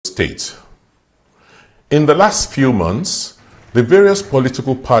State. In the last few months, the various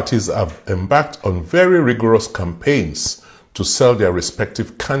political parties have embarked on very rigorous campaigns to sell their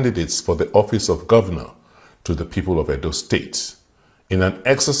respective candidates for the office of governor to the people of Edo State, in an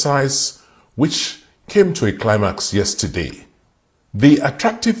exercise which came to a climax yesterday. The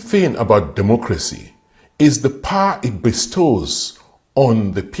attractive thing about democracy is the power it bestows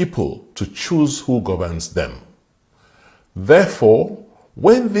on the people to choose who governs them. Therefore,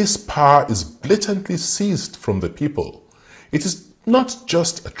 when this power is blatantly seized from the people, it is not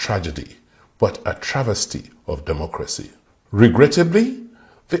just a tragedy, but a travesty of democracy. Regrettably,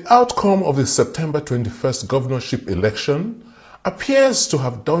 the outcome of the September 21st governorship election appears to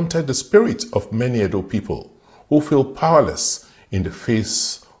have daunted the spirit of many Edo people who feel powerless in the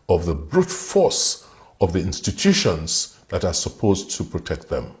face of the brute force of the institutions that are supposed to protect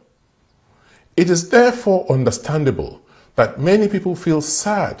them. It is therefore understandable that many people feel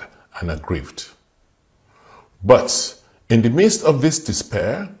sad and aggrieved. But in the midst of this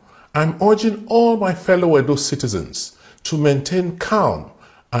despair, I'm urging all my fellow Edo citizens to maintain calm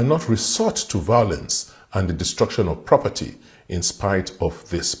and not resort to violence and the destruction of property in spite of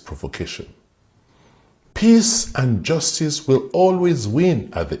this provocation. Peace and justice will always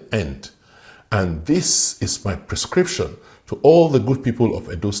win at the end, and this is my prescription to all the good people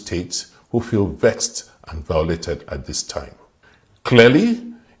of Edo State who feel vexed and violated at this time.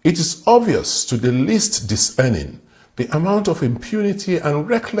 Clearly, it is obvious to the least discerning the amount of impunity and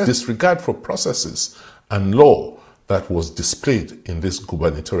reckless disregard for processes and law that was displayed in this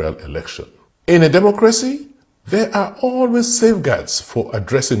gubernatorial election. In a democracy, there are always safeguards for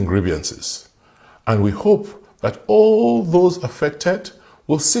addressing grievances, and we hope that all those affected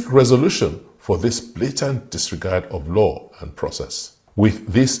will seek resolution for this blatant disregard of law and process. With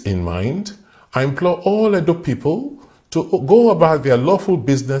this in mind, I implore all Edo people to go about their lawful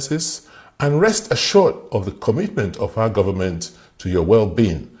businesses and rest assured of the commitment of our government to your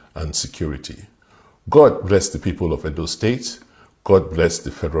well-being and security. God bless the people of Edo State. God bless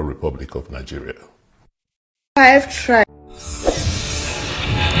the Federal Republic of Nigeria. I've tried.